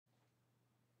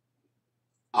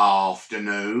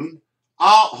Afternoon,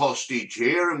 Art Hostage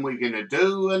here, and we're going to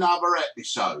do another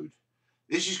episode.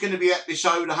 This is going to be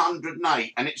episode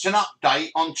 108, and it's an update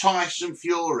on Tyson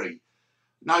Fury.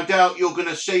 No doubt you're going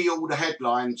to see all the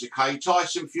headlines, okay?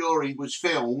 Tyson Fury was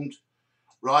filmed,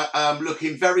 right,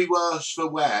 looking very worse for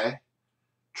wear,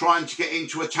 trying to get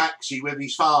into a taxi with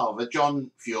his father,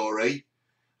 John Fury,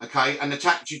 okay? And the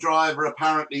taxi driver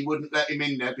apparently wouldn't let him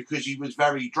in there because he was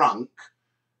very drunk,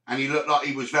 and he looked like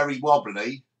he was very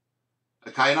wobbly.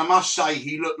 Okay, and I must say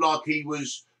he looked like he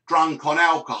was drunk on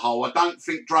alcohol. I don't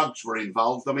think drugs were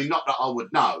involved. I mean, not that I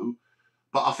would know,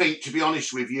 but I think, to be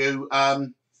honest with you,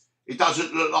 it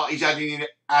doesn't look like he's had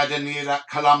any of that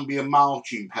Colombian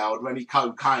marching powder, any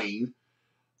cocaine,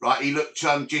 right? He looked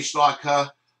just like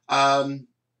a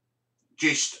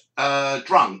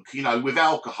drunk, you know, with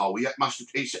alcohol. He must.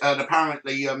 It's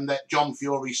apparently that John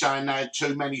Fury saying they had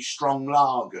too many strong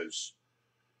lagers.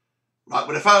 Right,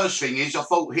 but the first thing is, I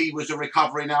thought he was a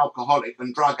recovering alcoholic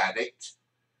and drug addict.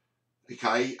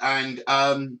 Okay, and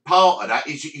part of that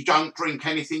is that you don't drink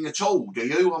anything at all, do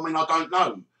you? I mean, I don't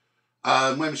know.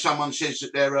 When someone says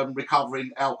that they're a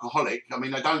recovering alcoholic, I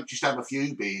mean, they don't just have a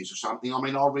few beers or something. I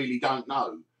mean, I really don't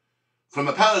know. From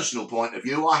a personal point of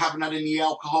view, I haven't had any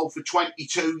alcohol for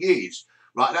 22 years.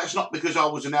 Right, that's not because I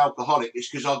was an alcoholic. It's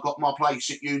because I got my place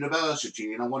at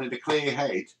university and I wanted a clear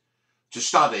head to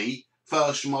study.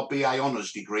 First my BA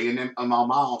honours degree and then my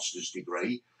master's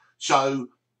degree. So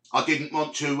I didn't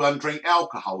want to drink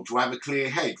alcohol to have a clear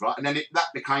head, right? And then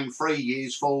that became 3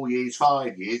 years, 4 years,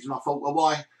 5 years. And I thought,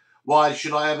 well, why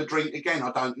should I ever drink again?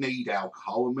 I don't need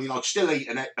alcohol. I mean, I'd still eat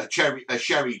a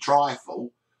sherry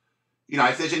trifle. You know,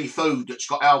 if there's any food that's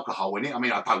got alcohol in it, I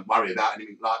mean, I don't worry about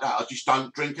anything like that. I just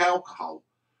don't drink alcohol.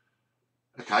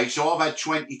 Okay, so I've had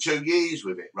 22 years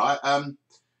with it, right?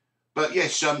 But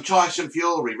yes, Tyson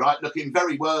Fury, right, looking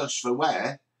very worse for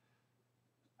wear.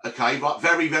 Okay, right,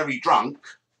 very, very drunk,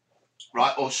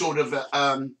 right, or sort of,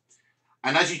 and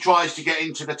as he tries to get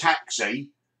into the taxi,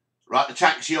 right, the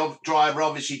taxi driver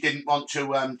obviously didn't want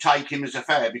to take him as a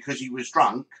fare because he was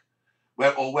drunk,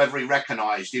 or whether he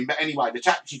recognised him. But anyway, the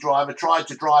taxi driver tried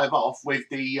to drive off with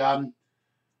the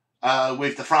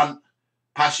front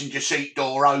passenger seat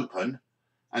door open.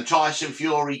 And Tyson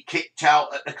Fury kicked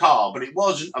out at the car, but it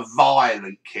wasn't a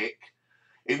violent kick.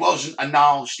 It wasn't a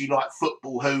nasty, like,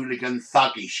 football hooligan,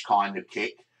 thuggish kind of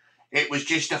kick. It was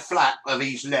just a flap of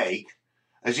his leg,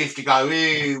 as if to go,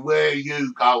 hey, where are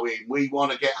you going? We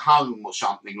want to get home, or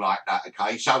something like that,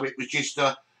 okay? So it was just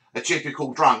a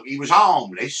typical drunk. He was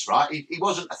harmless, right? He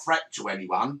wasn't a threat to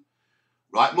anyone,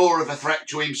 right? More of a threat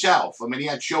to himself. I mean, he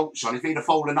had shorts on. If he'd have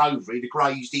fallen over, he'd have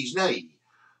grazed his knee,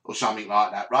 or something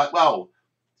like that, right? Well,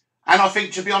 and I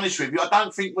think, to be honest with you, I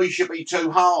don't think we should be too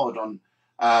hard on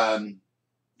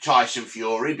Tyson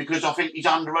Fury because I think he's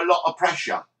under a lot of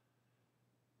pressure,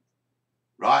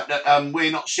 right, that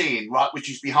we're not seeing, right,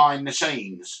 which is behind the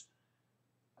scenes,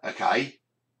 okay?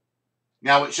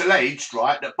 Now, it's alleged,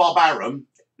 right,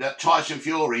 that Tyson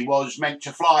Fury was meant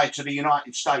to fly to the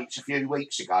United States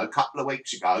a couple of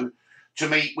weeks ago, to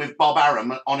meet with Bob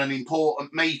Arum on an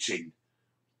important meeting.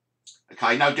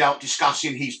 Okay, no doubt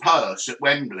discussing his purse at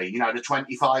Wembley, you know, the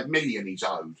 25 million he's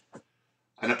owed.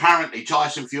 And apparently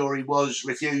Tyson Fury was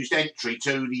refused entry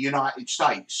to the United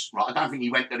States, right? I don't think he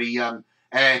went to the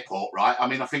airport, right? I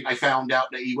mean, I think they found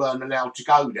out that he weren't allowed to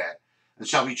go there. And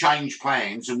so he changed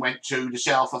plans and went to the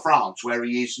south of France, where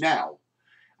he is now.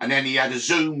 And then he had a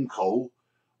Zoom call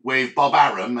with Bob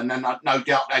Arum, and then no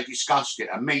doubt they discussed it.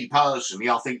 And me personally,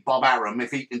 I think Bob Arum,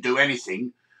 if he can do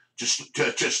anything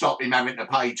to stop him having to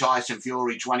pay Tyson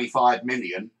Fury 25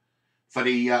 million for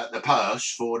the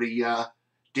purse for the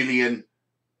Dillian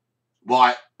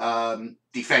White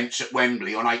defence at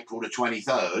Wembley on April the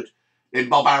 23rd, then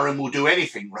Bob Arum will do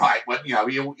anything, right? Well, you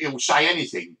know, he'll say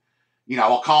anything. You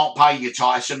know, I can't pay you,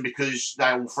 Tyson, because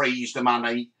they'll freeze the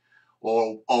money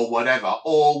or whatever.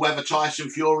 Or whether Tyson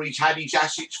Fury's had his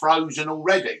assets frozen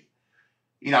already.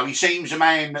 You know, he seems a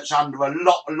man that's under a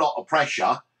lot of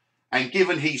pressure. And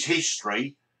given his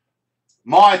history,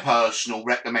 my personal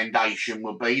recommendation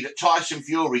would be that Tyson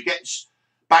Fury gets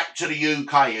back to the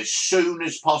UK as soon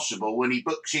as possible when he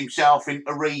books himself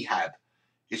into rehab.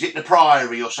 Is it the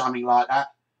Priory or something like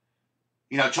that?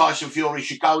 You know, Tyson Fury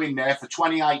should go in there for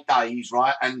 28 days,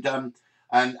 right,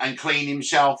 and clean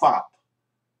himself up.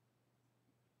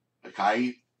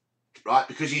 Okay, right,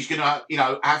 because he's going to, you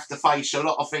know, have to face a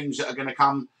lot of things that are going to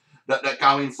come that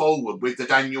going forward with the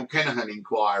Daniel Kinahan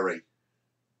inquiry.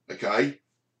 Okay?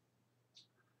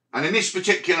 And in this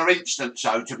particular instance,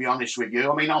 though, to be honest with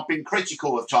you, I mean, I've been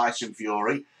critical of Tyson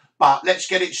Fury, but let's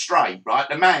get it straight, right?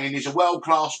 The man is a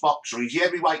world-class boxer. He's the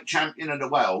heavyweight champion of the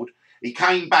world. He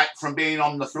came back from being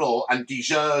on the floor and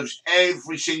deserves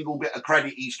every single bit of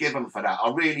credit he's given for that.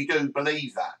 I really do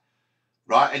believe that,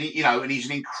 right? And and he's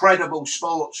an incredible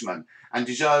sportsman and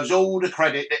deserves all the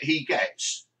credit that he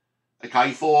gets,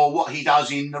 okay, for what he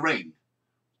does in the ring.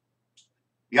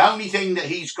 The only thing that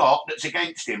he's got that's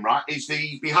against him, right, is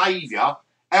the behaviour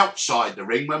outside the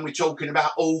ring when we're talking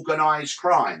about organised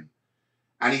crime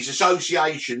and his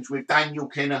associations with Daniel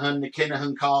Kinahan, the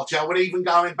Kinahan cartel, and even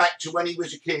going back to when he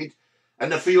was a kid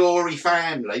and the Fiore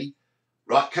family,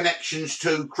 right, connections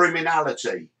to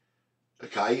criminality,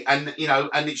 okay, and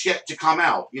and it's yet to come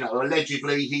out.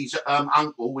 Allegedly his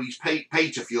uncle, he's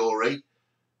Peter Fiore,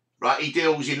 right, he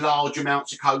deals in large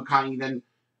amounts of cocaine and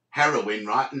heroin,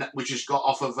 right, and which has got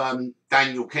off of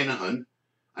Daniel Kinahan,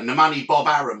 and the money Bob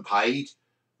Arum paid,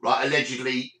 right,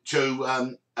 allegedly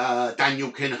to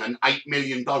Daniel Kinahan, $8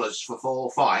 million for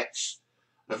 4 fights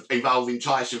involving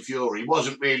Tyson Fury,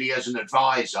 wasn't really as an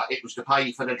advisor. It was to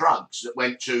pay for the drugs that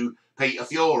went to Peter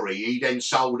Fiore. He then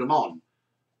sold them on.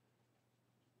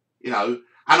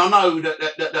 And I know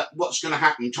that what's going to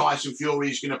happen, Tyson Fury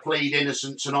is going to plead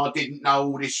innocence and I didn't know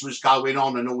all this was going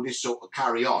on and all this sort of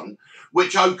carry on,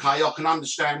 which, okay, I can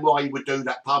understand why he would do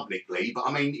that publicly. But,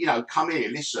 I mean, come here,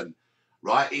 listen,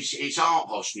 right? It's Art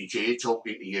Hostage here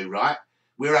talking to you, right?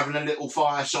 We're having a little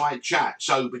fireside chat.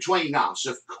 So between us,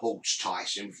 of course,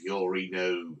 Tyson Fury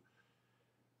knew.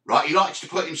 Right, he likes to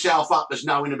put himself up as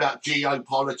knowing about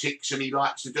geopolitics and he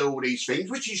likes to do all these things,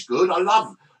 which is good. I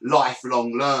love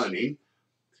lifelong learning.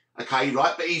 Okay,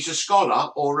 right, but he's a scholar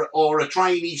or a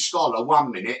trainee scholar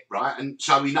 1 minute, right, and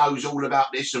so he knows all about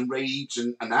this and reads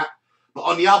and that. But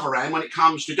on the other hand, when it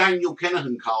comes to Daniel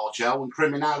Kinahan cartel and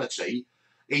criminality,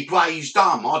 he plays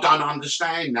dumb. I don't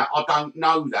understand that. I don't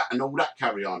know that and all that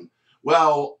carry on.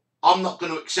 Well, I'm not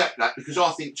going to accept that because I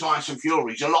think Tyson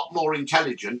Fury's a lot more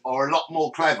intelligent or a lot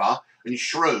more clever and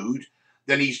shrewd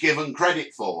than he's given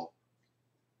credit for.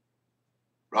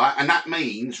 Right, and that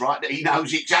means, right, that he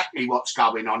knows exactly what's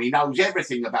going on. He knows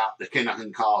everything about the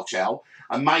Kinahan cartel,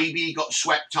 and maybe he got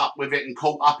swept up with it and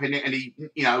caught up in it, and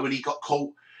he got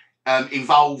caught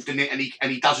involved in it,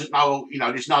 and he doesn't know,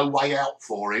 there's no way out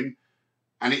for him,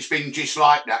 and it's been just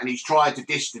like that, and he's tried to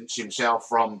distance himself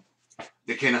from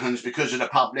the Kinahans because of the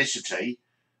publicity.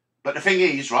 But the thing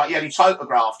is, right, he had his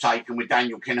photograph taken with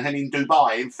Daniel Kinahan in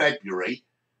Dubai in February,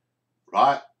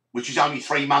 right, which is only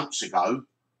 3 months ago.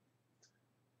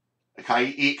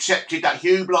 Okay, he accepted that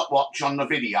Hugh Block watch on the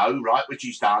video, right, which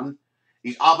he's done.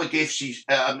 His other gifts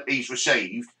he's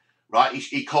received, right.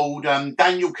 He called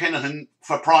Daniel Kinahan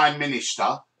for Prime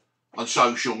Minister on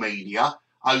social media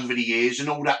over the years and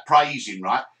all that praising,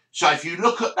 right. So if you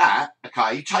look at that,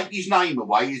 okay, take his name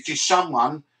away, it's just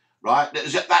someone, right, that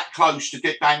is that close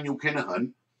to Daniel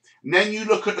Kinahan. And then you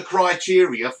look at the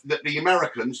criteria that the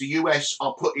Americans, the US,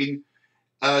 are putting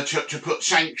to put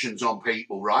sanctions on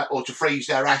people, right, or to freeze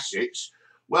their assets.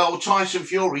 Well, Tyson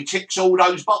Fury ticks all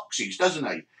those boxes, doesn't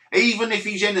he? Even if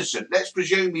he's innocent, let's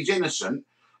presume he's innocent,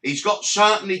 he's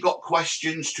certainly got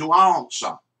questions to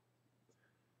answer.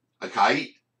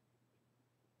 Okay?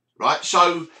 Right,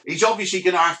 so he's obviously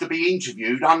going to have to be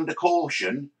interviewed under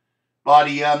caution by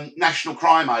the National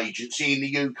Crime Agency in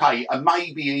the UK and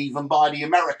maybe even by the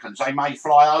Americans. They may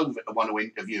fly over to want to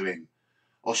interview him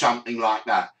or something like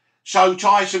that. So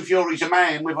Tyson Fury's a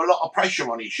man with a lot of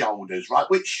pressure on his shoulders, right?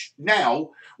 Which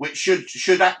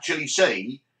should actually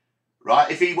see,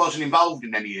 right? If he wasn't involved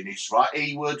in any of this, right,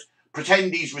 he would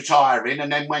pretend he's retiring,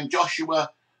 and then when Joshua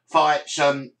fights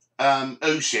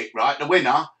Usyk, right, the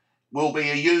winner will be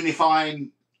a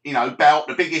unifying, bout,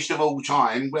 the biggest of all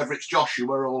time, whether it's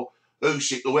Joshua or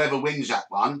Usyk, whoever wins that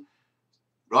one,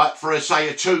 right? For a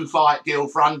 2-fight deal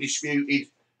for undisputed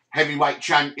heavyweight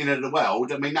champion of the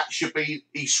world. I mean, that should be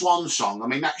his swan song. I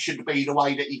mean, that should be the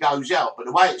way that he goes out. But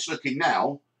the way it's looking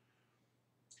now,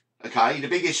 okay, the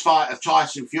biggest fight of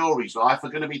Tyson Fury's life are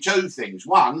going to be 2 things.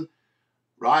 One,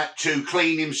 right, to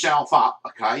clean himself up,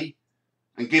 okay,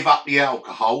 and give up the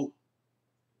alcohol,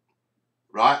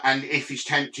 right, and if he's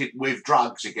tempted with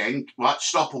drugs again, right,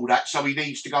 stop all that. So he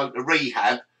needs to go to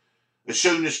rehab as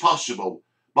soon as possible.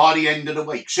 By the end of the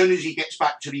week, as soon as he gets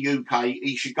back to the UK,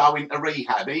 he should go into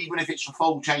rehab, even if it's for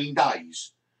 14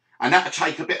 days. And that'll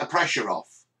take a bit of pressure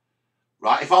off.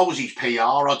 Right, if I was his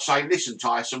PR, I'd say, listen,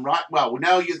 Tyson, right, well,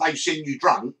 now they've seen you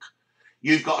drunk,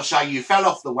 you've got to say you fell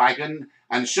off the wagon,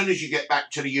 and as soon as you get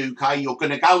back to the UK, you're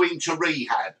going to go into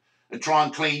rehab and try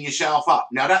and clean yourself up.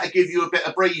 Now, that'll give you a bit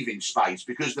of breathing space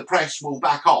because the press will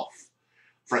back off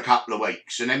for a couple of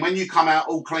weeks. And then when you come out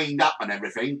all cleaned up and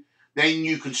everything, then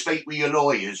you can speak with your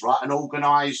lawyers, right, and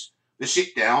organise the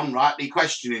sit-down, right, the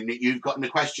questioning that you've got and the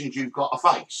questions you've got to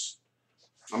face.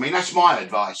 I mean, that's my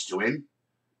advice to him,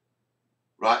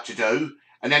 right, to do.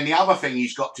 And then the other thing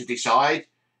he's got to decide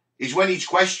is when he's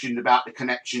questioned about the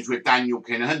connections with Daniel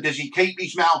Kinahan, does he keep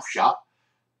his mouth shut,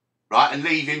 right, and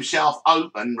leave himself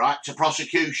open, right, to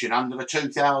prosecution under the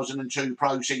 2002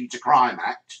 Proceeds of Crime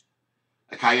Act,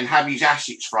 okay, and have his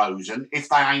assets frozen if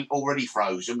they ain't already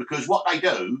frozen? Because what they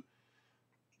do,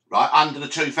 right, under the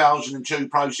 2002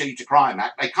 Proceeds of Crime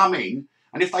Act, they come in,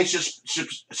 and if they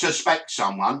suspect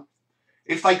someone,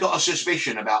 if they got a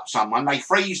suspicion about someone, they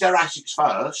freeze their assets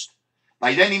first,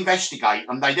 they then investigate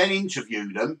them, they then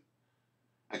interview them,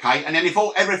 okay, and then if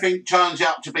everything turns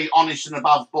out to be honest and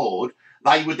above board,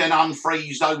 they would then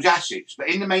unfreeze those assets. But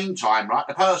in the meantime, right,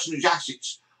 the person whose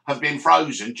assets have been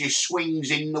frozen just swings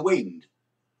in the wind.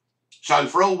 So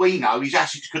for all we know, his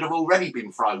assets could have already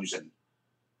been frozen.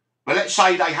 But let's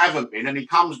say they haven't been, and he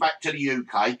comes back to the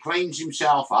UK, cleans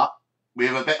himself up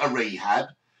with a bit of rehab,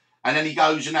 and then he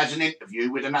goes and has an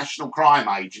interview with the National Crime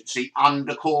Agency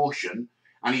under caution,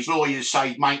 and his lawyers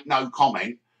say make no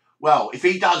comment. Well, if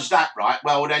he does that, right,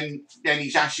 well, then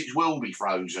his assets will be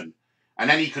frozen. And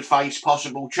then he could face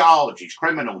possible charges,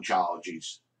 criminal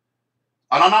charges.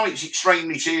 And I know it's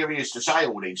extremely serious to say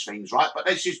all these things, right? But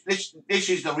this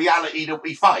is the reality that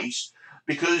we face,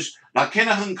 because the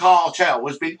Kinahan cartel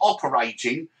has been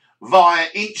operating via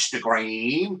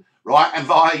Instagram, right, and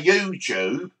via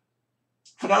YouTube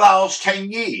for the last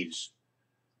 10 years.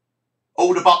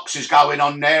 All the boxers going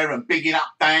on there and bigging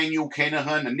up Daniel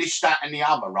Kinahan and this, that and the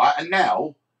other, right? And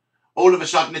now, all of a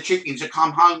sudden, the chickens have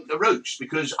come home to roost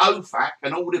because OFAC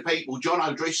and all the people, John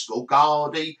O'Driscoll,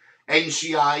 Gardaí,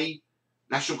 NCA,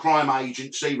 National Crime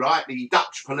Agency, right, the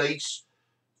Dutch police,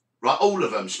 right, all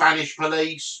of them, Spanish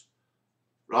police,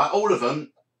 right, all of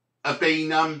them have been,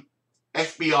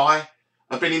 FBI,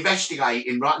 have been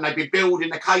investigating, right, and they've been building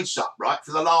the case up, right,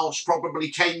 for the last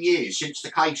probably 10 years since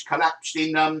the case collapsed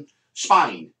in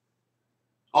Spain.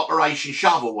 Operation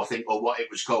Shovel, I think, or what it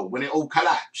was called, when it all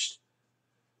collapsed.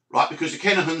 Right, because the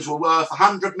Kinahans were worth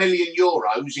 100 million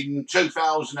euros in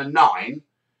 2009.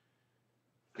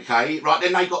 Okay, right,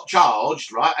 then they got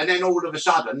charged, right, and then all of a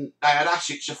sudden they had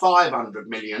assets of 500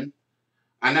 million,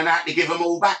 and then they had to give them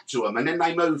all back to them, and then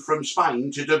they moved from Spain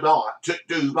to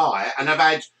Dubai, and have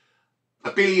had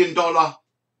 $1 billion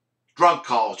drug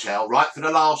cartel, right, for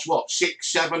the last, what,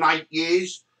 6, 7, 8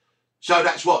 years? So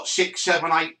that's what, $6, 7,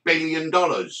 $8 billion.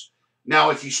 Now,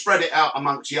 if you spread it out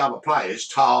amongst the other players,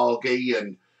 Targi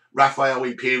and Rafael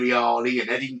Imperiali and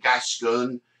Edin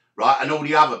Gascon, right, and all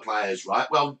the other players, right,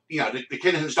 well, you know, the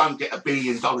Kinahans don't get $1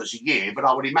 billion a year, but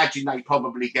I would imagine they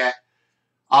probably get,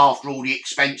 after all the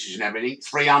expenses and everything,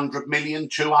 300 million,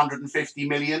 250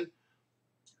 million.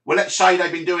 Well, let's say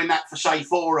they've been doing that for, say,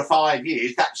 4 or 5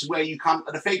 years. That's where you come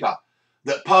to the figure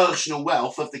that personal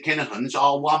wealth of the Kinahans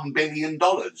are $1 billion.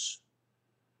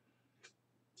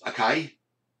 Okay?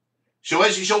 So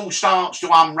as this all starts to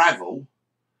unravel,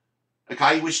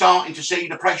 okay, we're starting to see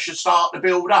the pressure start to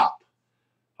build up.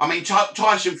 I mean,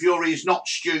 Tyson Fury is not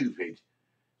stupid,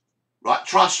 right?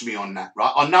 Trust me on that,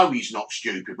 right? I know he's not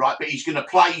stupid, right? But he's going to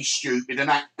play stupid and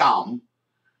act dumb,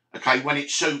 okay, when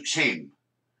it suits him.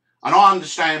 And I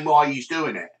understand why he's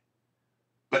doing it.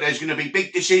 But there's going to be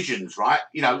big decisions, right?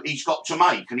 You know, he's got to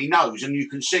make, and he knows, and you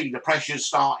can see the pressure's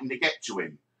starting to get to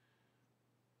him.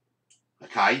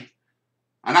 Okay?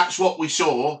 And that's what we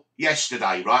saw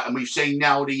yesterday, right? And we've seen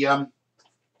now the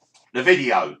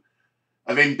video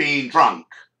of him being drunk.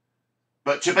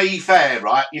 But to be fair,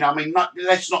 right, you know, I mean,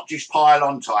 let's not just pile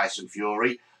on Tyson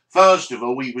Fury. First of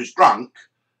all, he was drunk,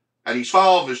 and his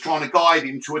father's trying to guide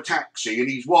him to a taxi, and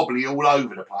he's wobbly all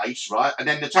over the place, right? And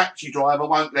then the taxi driver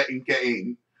won't let him get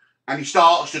in, and he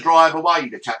starts to drive away,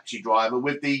 the taxi driver,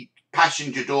 with the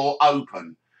passenger door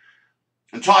open.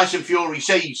 And Tyson Fury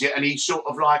sees it, and he's sort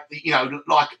of like, you know,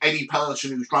 like any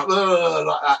person who's drunk,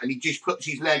 like that, and he just puts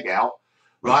his leg out,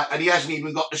 right? And he hasn't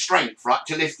even got the strength, right,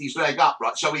 to lift his leg up,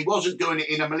 right? So he wasn't doing it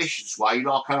in a malicious way,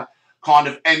 like a kind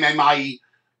of MMA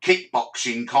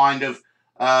kickboxing kind of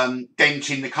dent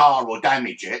in the car or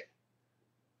damage it,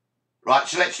 right?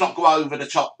 So let's not go over the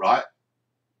top, right?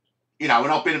 You know,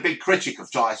 and I've been a big critic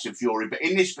of Tyson Fury, but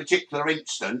in this particular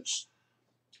instance,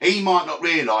 he might not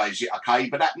realise it, okay,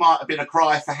 but that might have been a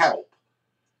cry for help.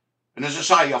 And as I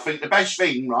say, I think the best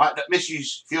thing, right, that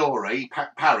Mrs. Fury,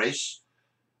 Paris,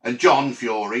 and John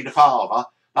Fury, the father,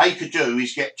 they could do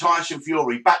is get Tyson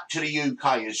Fury back to the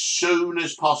UK as soon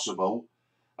as possible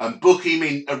and book him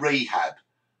into rehab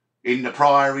in the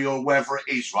Priory or wherever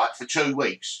it is, right, for 2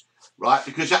 weeks, right,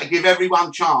 because that'll give everyone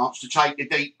a chance to take a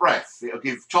deep breath. It'll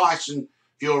give Tyson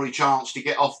Fury a chance to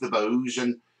get off the booze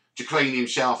and to clean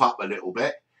himself up a little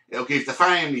bit. It'll give the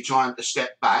family time to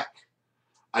step back,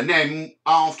 And then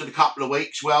after the couple of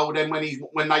weeks, well, then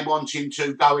when they want him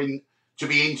to go in to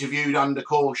be interviewed under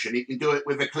caution, he can do it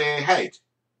with a clear head.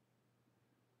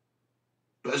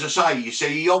 But as I say, you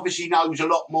see, he obviously knows a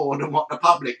lot more than what the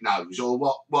public knows, or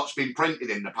what's been printed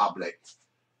in the public.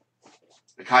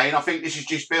 Okay, and I think this is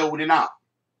just building up.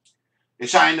 They're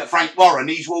saying that Frank Warren,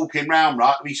 he's walking round,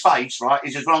 right, with his face, right,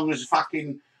 is as long as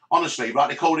fucking, honestly, right,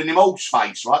 they're calling him horse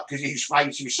face, right, because his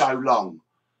face is so long.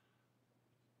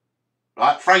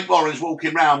 Right, Frank Warren's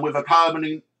walking round with a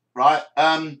permanent, right,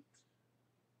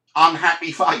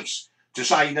 unhappy face, to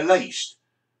say the least.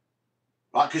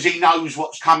 Right, because he knows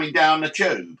what's coming down the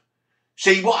tube.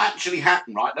 See, what actually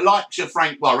happened, right, the likes of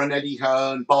Frank Warren, Eddie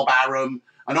Hearn, Bob Arum,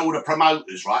 and all the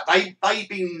promoters, right, they've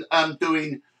been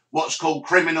doing what's called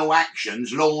criminal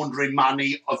actions, laundering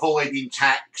money, avoiding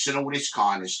tax and all this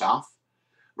kind of stuff,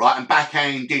 right, and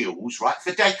backhand deals, right,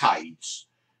 for decades.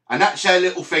 And that's their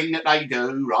little thing that they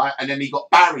do, right, and then you got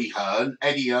Barry Hearn,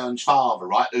 Eddie Hearn's father,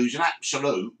 right, who's an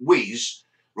absolute whiz,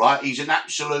 right, he's an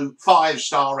absolute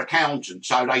 5-star accountant,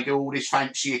 so they do all this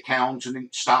fancy accounting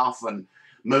stuff and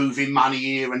moving money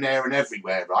here and there and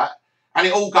everywhere, right, and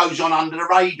it all goes on under the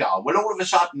radar. Well, all of a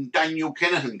sudden, Daniel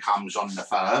Kinahan comes on the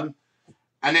firm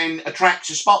and then attracts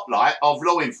a spotlight of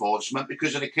law enforcement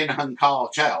because of the Kinahan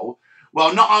cartel.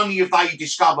 Well, not only have they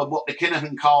discovered what the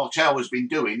Kinahan cartel has been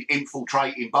doing,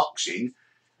 infiltrating boxing,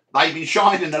 they've been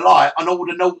shining the light on all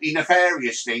the naughty,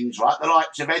 nefarious things, right, the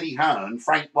likes of Eddie Hearn,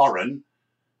 Frank Warren,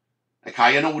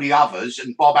 okay, and all the others,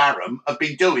 and Bob Arum have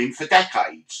been doing for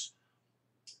decades.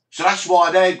 So that's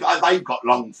why they've got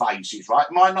long faces, right?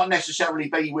 It might not necessarily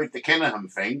be with the Kinahan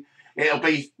thing. It'll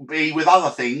be with other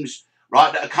things,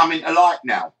 right, that are coming to light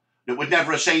now, that would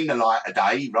never have seen the light of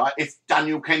day, right, if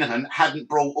Daniel Kinahan hadn't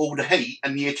brought all the heat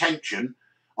and the attention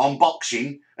on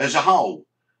boxing as a whole,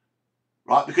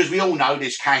 right? Because we all know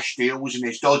there's cash deals and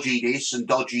there's dodgy this and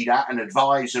dodgy that and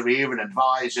advisor here and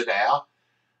advisor there,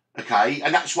 okay,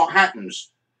 and that's what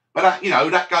happens. But, that, you know,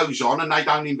 that goes on and they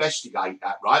don't investigate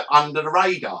that, right, under the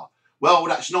radar. Well,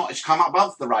 that's not, it's come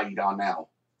above the radar now.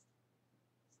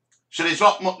 So there's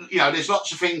there's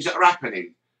lots of things that are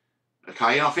happening,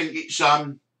 okay, and I think it's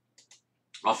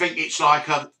like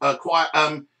a quite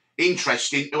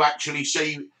interesting to actually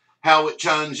see how it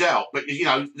turns out. But, you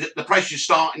know, the pressure's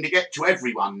starting to get to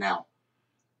everyone now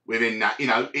within that. You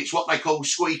know, it's what they call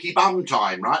squeaky bum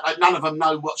time, right? Like none of them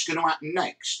know what's going to happen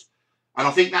next. And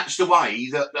I think that's the way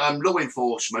that law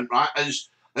enforcement, right,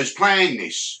 has planned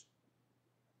this,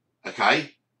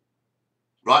 okay?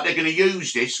 Right, they're going to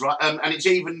use this, right, and it's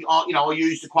even, you know, I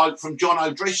used a quote from John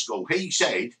O'Driscoll. He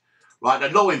said, right,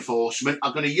 that law enforcement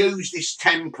are going to use this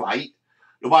template,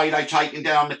 the way they've taken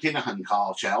down the Kinahan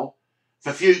cartel,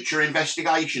 for future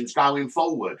investigations going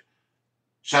forward.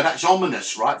 So that's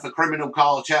ominous, right, for criminal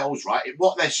cartels, right?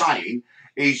 What they're saying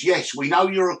is, yes, we know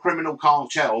you're a criminal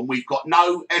cartel and we've got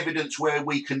no evidence where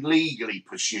we can legally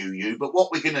pursue you, but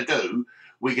what we're going to do,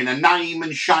 we're going to name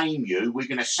and shame you, we're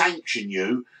going to sanction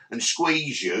you and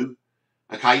squeeze you,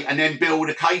 okay, and then build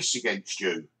a case against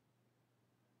you.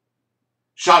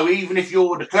 So even if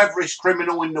you're the cleverest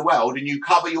criminal in the world and you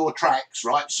cover your tracks,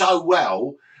 right, so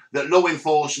well that law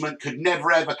enforcement could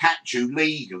never ever catch you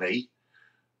legally,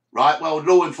 right, well,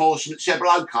 law enforcement said,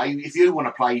 well, okay, if you want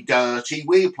to play dirty,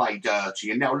 we'll play dirty.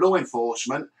 And now law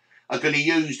enforcement are going to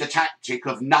use the tactic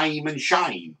of name and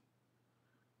shame.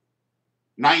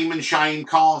 Name and shame,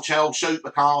 cartel,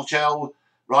 super cartel,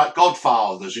 right,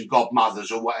 godfathers and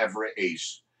godmothers or whatever it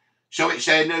is. So it's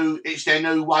their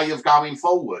new way of going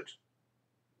forward.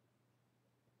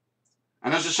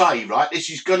 And as I say, right, this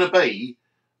is going to be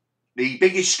the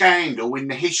biggest scandal in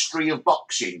the history of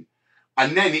boxing.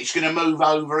 And then it's going to move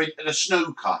over into the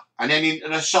snooker, and then into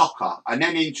the soccer, and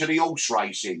then into the horse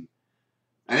racing,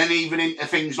 and then even into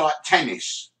things like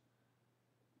tennis.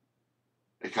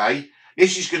 Okay?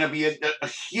 This is going to be a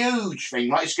huge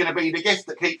thing, right? It's going to be the gift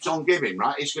that keeps on giving,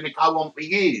 right? It's going to go on for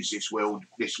years,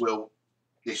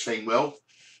 this thing will.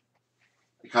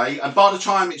 Okay? And by the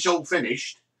time it's all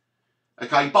finished,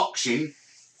 okay, boxing,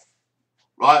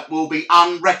 right, will be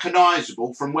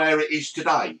unrecognisable from where it is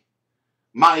today.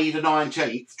 May the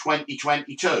 19th,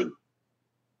 2022.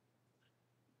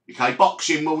 Okay,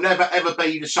 boxing will never ever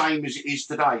be the same as it is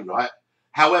today, right?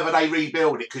 However they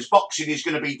rebuild it, because boxing is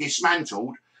going to be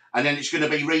dismantled and then it's going to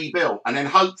be rebuilt. And then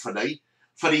hopefully,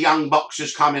 for the young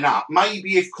boxers coming up,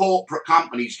 maybe if corporate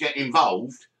companies get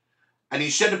involved, and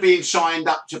instead of being signed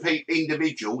up to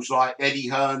individuals like Eddie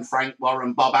Hearn, Frank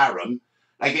Warren, Bob Arum,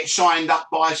 they get signed up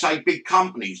by, say, big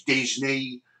companies,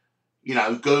 Disney, you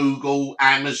know, Google,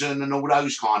 Amazon and all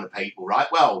those kind of people, right?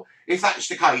 Well, if that's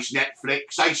the case,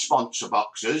 Netflix, they sponsor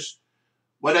boxers,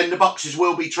 well then the boxers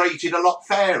will be treated a lot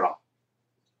fairer.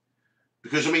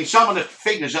 Because, I mean, some of the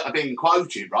figures that are being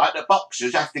quoted, right, that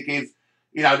boxers have to give,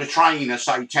 you know, the trainer,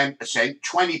 say, 10%,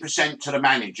 20% to the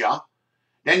manager.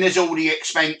 Then there's all the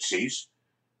expenses.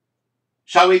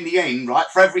 So in the end, right,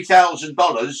 for every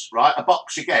 $1,000, right, a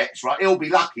boxer gets, right, he'll be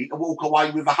lucky to walk away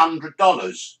with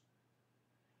 $100.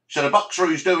 So the boxer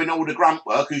who's doing all the grunt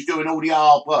work, who's doing all the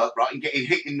hard work, right, and getting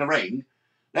hit in the ring,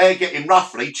 they're getting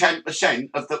roughly 10%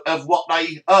 of what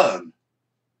they earn.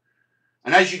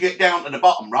 And as you get down to the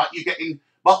bottom, right, you're getting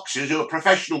boxers who are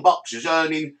professional boxers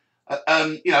earning,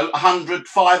 you know, $100,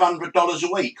 $500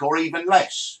 a week or even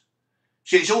less.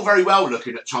 See, it's all very well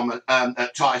looking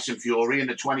at Tyson Fury and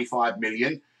the 25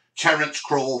 million. Terence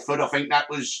Crawford, I think that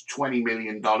was $20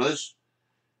 million.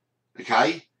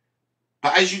 Okay?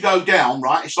 But as you go down,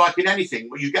 right, it's like in anything,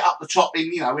 where you get up the top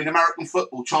in, you know, in American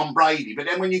football, Tom Brady. But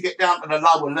then when you get down to the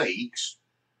lower leagues,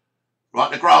 right,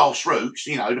 the grassroots,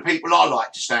 you know, the people I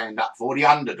like to stand up for, the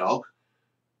underdog,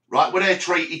 right, well, they're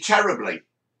treated terribly.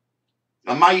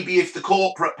 And maybe if the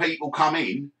corporate people come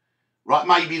in, right,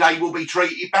 maybe they will be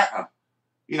treated better.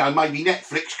 You know, maybe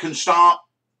Netflix can start,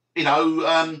 you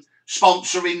know,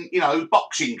 sponsoring, you know,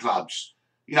 boxing clubs,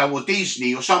 you know, or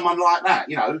Disney or someone like that,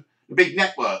 you know, the big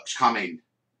networks come in.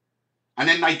 And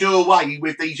then they do away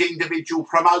with these individual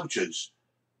promoters.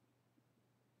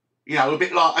 You know, a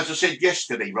bit like, as I said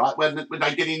yesterday, right, when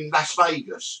they did in Las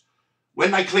Vegas.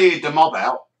 When they cleared the mob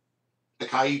out,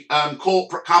 okay,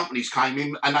 corporate companies came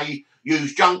in and they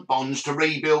used junk bonds to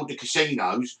rebuild the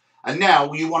casinos. And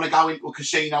now you want to go into a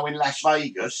casino in Las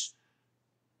Vegas,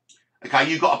 okay,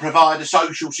 you've got to provide a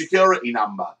social security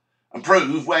number and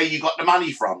prove where you got the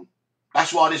money from.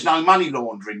 That's why there's no money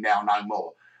laundering now no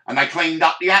more. And they cleaned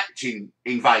up the act in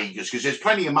Vegas because there's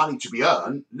plenty of money to be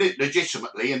earned,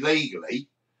 legitimately and legally.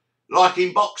 Like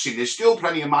in boxing, there's still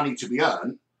plenty of money to be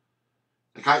earned.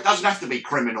 Okay, it doesn't have to be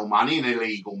criminal money and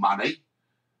illegal money.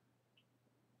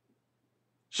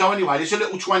 So anyway, there's a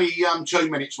little 22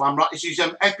 minutes one, right? This is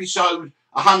episode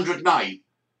 108.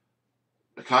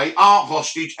 Okay, Art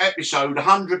Hostage, episode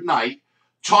 108.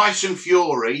 Tyson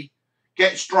Fury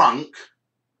gets drunk,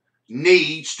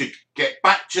 needs to get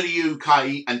back to the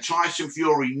UK, and Tyson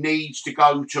Fury needs to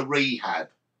go to rehab.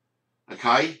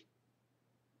 Okay?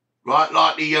 Right,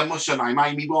 like the, what's her name,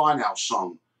 Amy Winehouse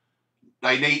song.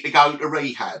 They need to go to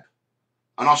rehab.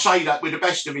 And I say that with the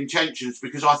best of intentions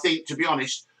because I think, to be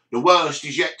honest, the worst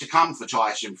is yet to come for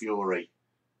Tyson Fury.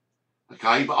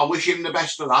 Okay, but I wish him the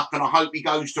best of luck and I hope he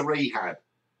goes to rehab.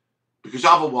 Because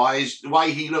otherwise, the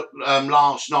way he looked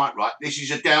last night, right, this is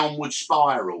a downward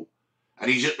spiral. And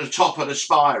he's at the top of the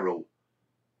spiral.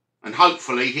 And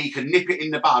hopefully he can nip it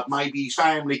in the bud. Maybe his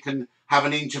family can have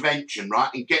an intervention, right,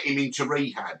 and get him into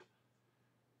rehab.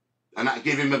 And that'll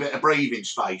give him a bit of breathing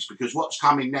space because what's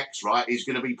coming next, right, is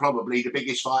going to be probably the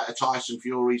biggest fight of Tyson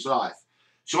Fury's life.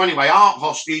 So anyway, Art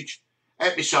Hostage,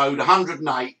 episode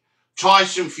 108,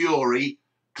 Tyson Fury,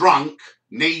 drunk,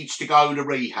 needs to go to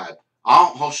rehab.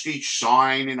 Art Hostage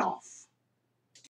signing off.